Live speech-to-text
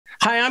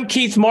Hi, I'm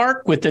Keith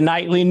Mark with the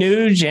Nightly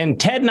Nuge, and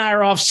Ted and I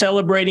are off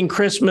celebrating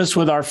Christmas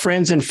with our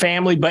friends and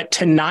family. But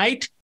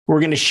tonight,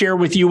 we're going to share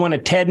with you one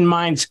of Ted and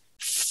mine's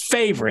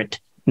favorite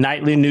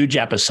Nightly Nuge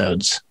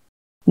episodes.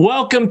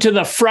 Welcome to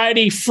the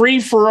Friday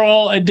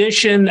free-for-all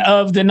edition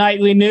of the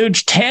Nightly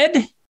Nuge.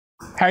 Ted,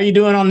 how are you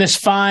doing on this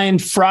fine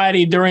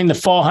Friday during the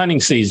fall hunting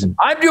season?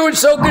 I'm doing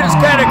so good, it's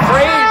kind of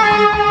crazy.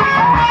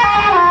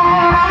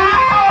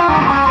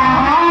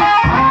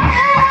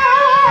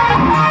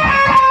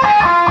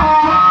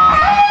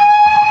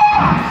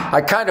 I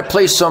kind of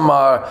play some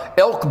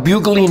elk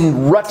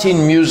bugling,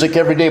 rutting music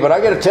every day, but I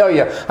got to tell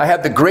you, I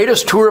had the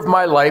greatest tour of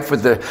my life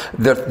with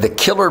the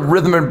killer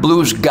rhythm and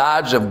blues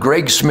gods of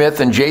Greg Smith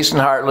and Jason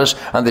Hartless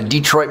on the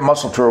Detroit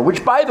Muscle Tour,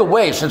 which, by the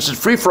way, since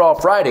it's Free for All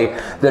Friday,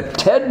 the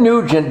Ted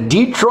Nugent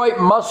Detroit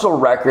Muscle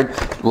record,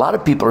 a lot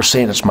of people are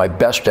saying it's my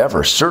best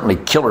ever, certainly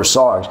killer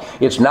songs.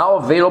 It's now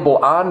available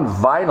on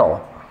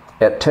vinyl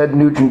at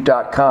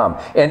tednugent.com.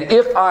 And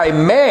if I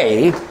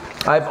may,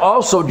 I've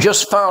also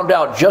just found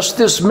out just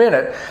this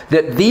minute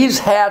that these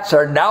hats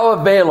are now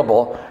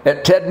available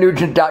at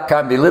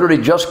tednugent.com. They literally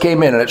just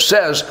came in, and it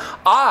says,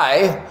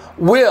 "I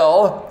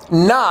will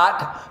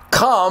not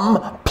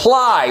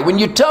comply." When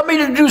you tell me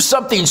to do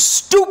something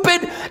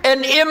stupid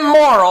and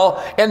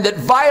immoral and that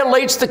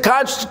violates the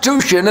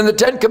Constitution and the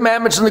Ten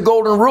Commandments and the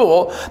Golden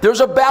Rule, there's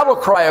a battle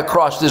cry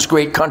across this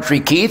great country,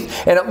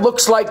 Keith, and it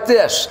looks like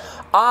this: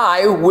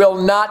 "I will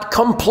not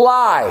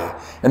comply."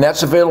 And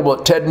that's available at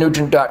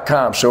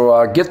tednugent.com.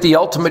 So get the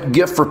ultimate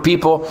gift for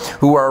people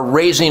who are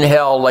raising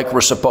hell like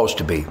we're supposed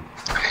to be.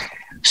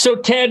 So,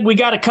 Ted, we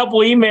got a couple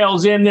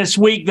emails in this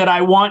week that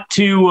I want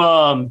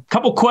to,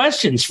 couple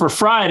questions for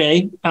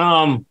Friday.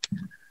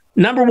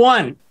 Number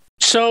one,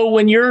 so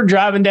when you're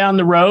driving down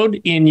the road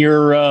in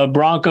your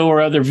Bronco or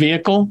other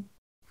vehicle,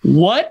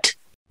 what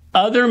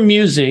other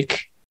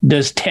music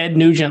does Ted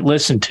Nugent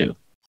listen to?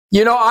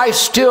 You know, I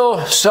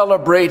still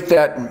celebrate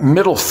that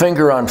middle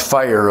finger on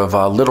fire of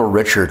Little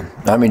Richard.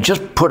 I mean,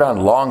 just put on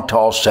Long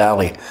Tall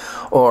Sally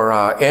or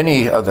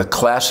any of the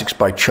classics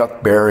by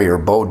Chuck Berry or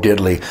Bo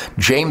Diddley,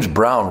 James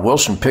Brown,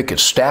 Wilson Pickett,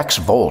 Stax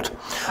Volt.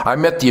 I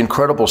met the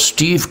incredible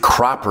Steve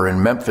Cropper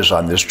in Memphis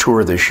on this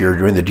tour this year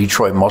during the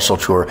Detroit Muscle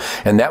Tour,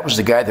 and that was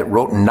the guy that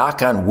wrote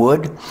Knock on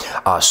Wood,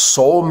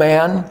 Soul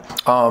Man,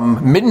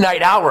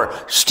 Midnight Hour.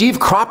 Steve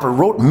Cropper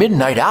wrote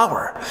Midnight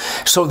Hour.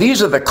 So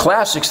these are the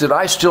classics that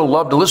I still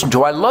love to listen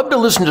to. I love to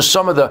listen to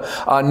some of the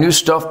new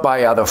stuff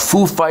by the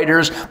Foo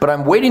Fighters, but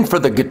I'm waiting for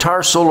the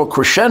guitar solo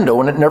crescendo,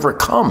 and it never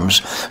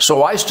comes.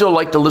 So I still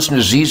like to listen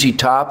to ZZ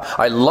Top.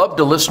 I love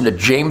to listen to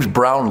James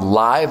Brown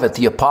live at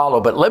the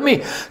Apollo, but let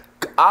me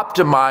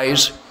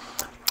optimize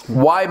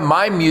why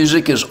my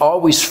music is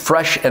always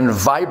fresh and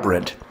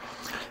vibrant.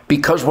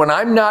 Because when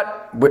I'm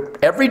not,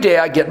 every day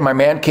I get in my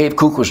man cave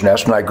cuckoo's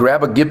nest and I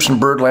grab a Gibson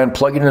Birdland,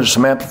 plug it into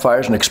some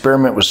amplifiers and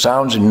experiment with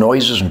sounds and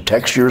noises and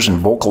textures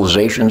and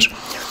vocalizations.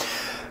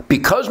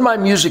 Because my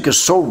music is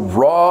so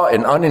raw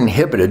and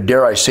uninhibited,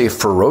 dare I say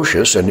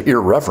ferocious and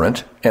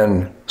irreverent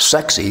and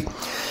sexy,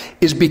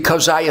 is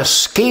because I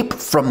escape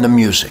from the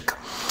music.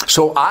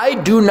 So I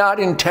do not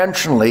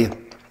intentionally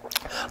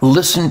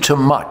listen to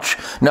much.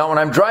 Now, when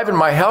I'm driving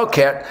my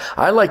Hellcat,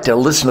 I like to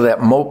listen to that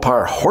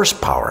Mopar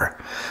horsepower.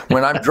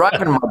 When I'm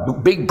driving my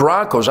big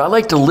Broncos, I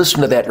like to listen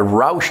to that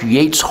Roush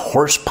Yates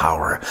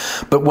horsepower.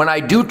 But when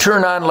I do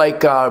turn on like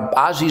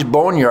Ozzy's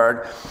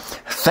Boneyard,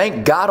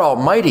 thank God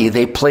Almighty,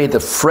 they play the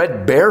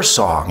Fred Bear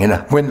song. And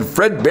when the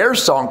Fred Bear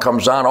song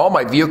comes on, all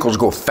my vehicles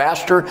go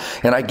faster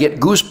and I get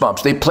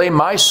goosebumps. They play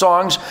my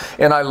songs,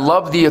 and I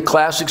love the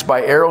classics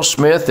by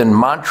Aerosmith and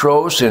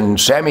Montrose and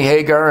Sammy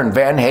Hagar and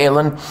Van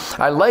Halen.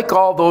 I like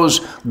all those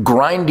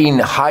grinding,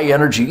 high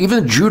energy,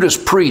 even Judas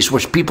Priest,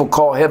 which people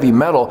call heavy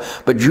metal,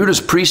 but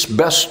Judas Priest's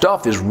best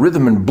stuff is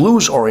rhythm and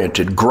blues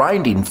oriented,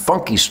 grinding,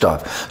 funky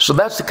stuff. So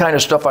that's the kind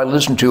of stuff I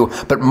listen to.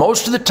 But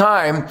most of the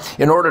time,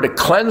 in order to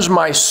cleanse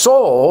my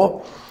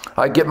soul,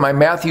 I get my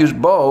Matthews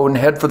bow and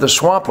head for the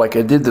swamp like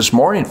I did this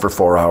morning for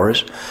 4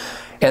 hours.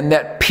 And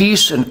that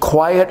peace and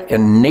quiet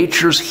and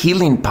nature's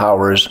healing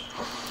powers,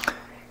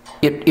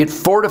 it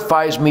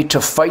fortifies me to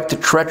fight the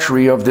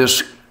treachery of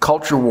this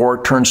culture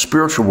war turned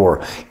spiritual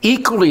war.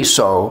 Equally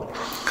so,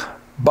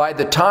 by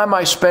the time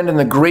I spend in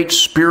the great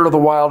spirit of the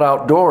wild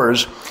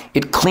outdoors,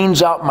 it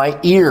cleans out my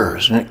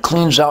ears and it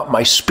cleans out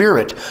my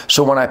spirit.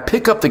 So when I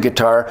pick up the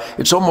guitar,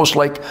 it's almost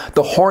like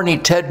the horny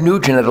Ted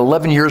Nugent at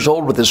 11 years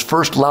old with his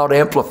first loud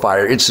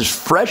amplifier. It's as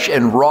fresh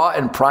and raw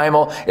and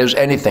primal as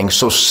anything.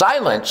 So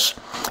silence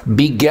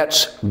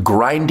begets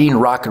grinding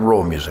rock and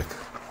roll music.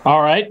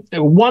 All right.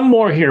 One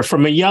more here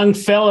from a young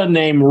fella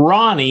named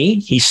Ronnie.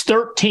 He's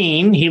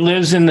 13. He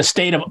lives in the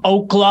state of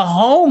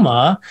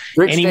Oklahoma,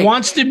 and he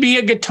wants to be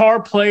a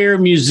guitar player,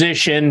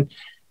 musician.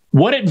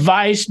 What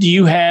advice do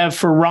you have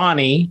for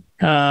Ronnie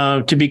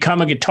to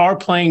become a guitar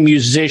playing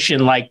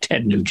musician like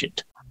Ted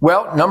Nugent?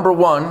 Well, number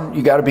one,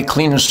 you got to be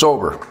clean and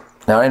sober.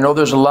 Now, I know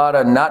there's a lot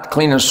of not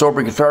clean and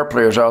sober guitar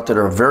players out there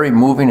that are very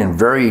moving and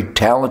very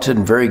talented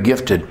and very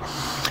gifted.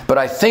 But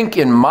I think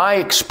in my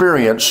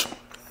experience,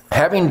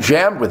 having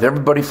jammed with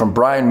everybody from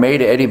Brian May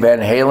to Eddie Van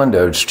Halen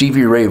to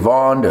Stevie Ray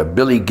Vaughan to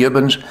Billy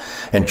Gibbons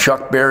and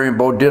Chuck Berry and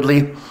Bo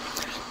Diddley,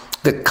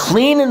 the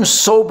clean and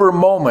sober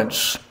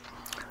moments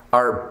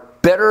are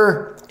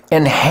better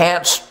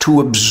enhanced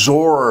to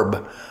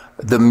absorb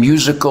the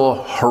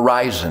musical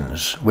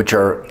horizons, which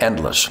are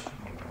endless.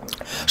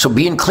 So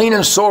being clean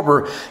and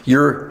sober,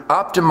 you're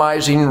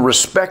optimizing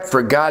respect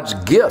for God's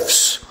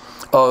gifts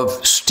of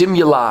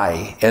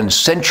stimuli and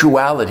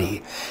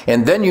sensuality.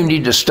 And then you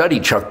need to study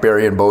Chuck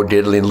Berry and Bo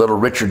Diddley and Little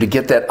Richard to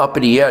get that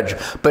uppity edge.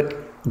 But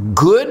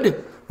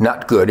good,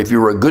 not good. If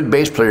you were a good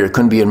bass player, you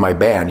couldn't be in my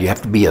band. You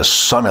have to be a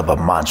son of a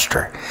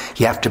monster.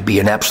 You have to be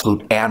an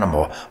absolute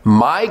animal.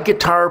 My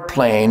guitar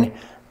playing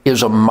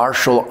is a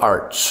martial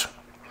arts.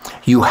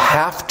 You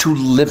have to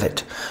live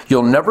it.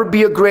 You'll never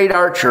be a great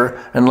archer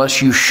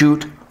unless you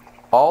shoot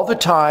all the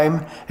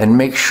time and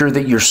make sure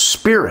that your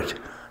spirit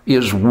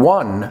is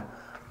one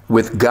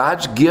with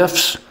God's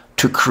gifts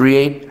to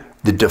create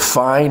the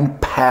defined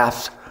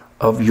path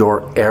of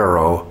your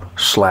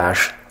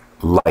arrow/life.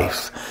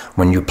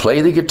 When you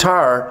play the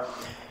guitar,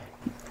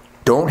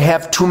 don't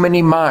have too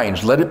many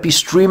minds. Let it be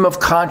stream of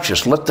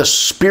conscious. Let the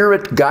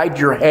Spirit guide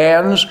your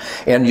hands,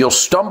 and you'll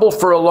stumble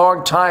for a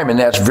long time, and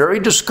that's very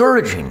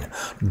discouraging.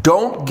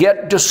 Don't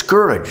get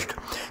discouraged.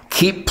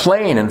 Keep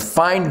playing and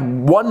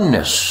find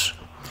oneness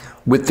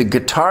with the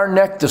guitar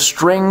neck, the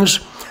strings,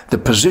 the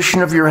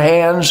position of your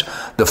hands,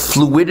 the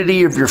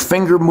fluidity of your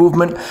finger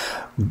movement.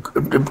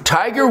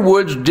 Tiger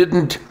Woods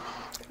didn't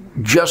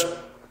just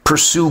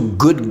pursue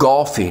good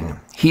golfing.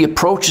 He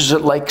approaches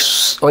it like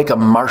a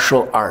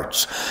martial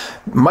arts.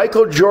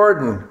 Michael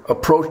Jordan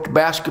approached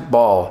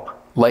basketball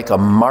like a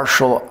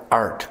martial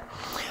art.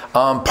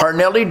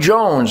 Parnelli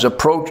Jones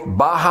approached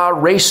Baja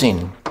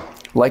racing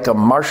like a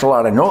martial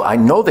art. I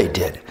know they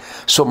did.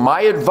 So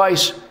my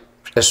advice,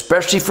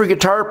 especially for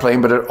guitar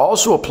playing, but it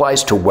also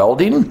applies to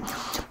welding,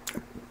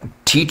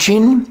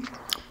 teaching,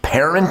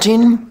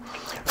 parenting,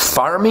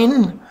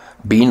 farming,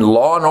 being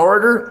law and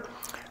order.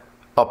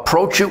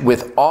 Approach it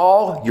with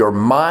all your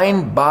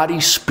mind, body,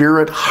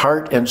 spirit,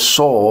 heart, and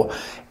soul,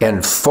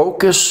 and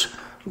focus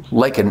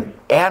like an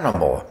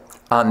animal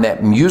on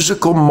that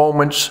musical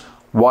moments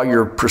while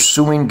you're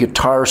pursuing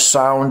guitar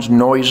sounds,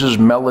 noises,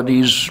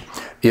 melodies,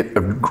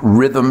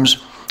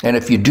 rhythms. And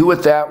if you do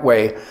it that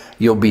way,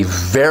 you'll be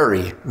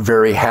very,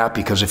 very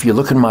happy. Because if you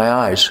look in my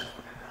eyes,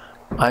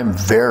 I'm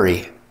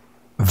very,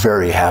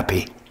 very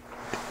happy.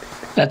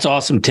 That's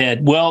awesome,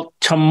 Ted. Well,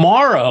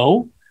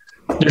 tomorrow,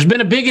 there's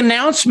been a big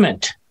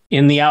announcement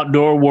in the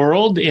outdoor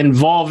world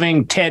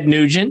involving Ted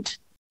Nugent,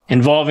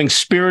 involving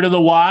Spirit of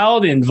the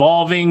Wild,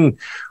 involving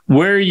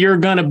where you're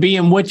going to be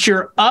and what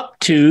you're up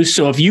to.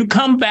 So if you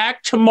come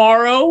back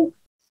tomorrow,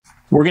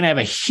 we're going to have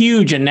a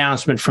huge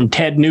announcement from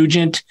Ted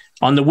Nugent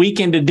on the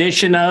weekend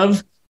edition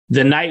of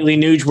the Nightly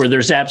Nuge, where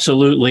there's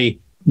absolutely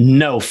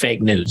no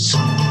fake news.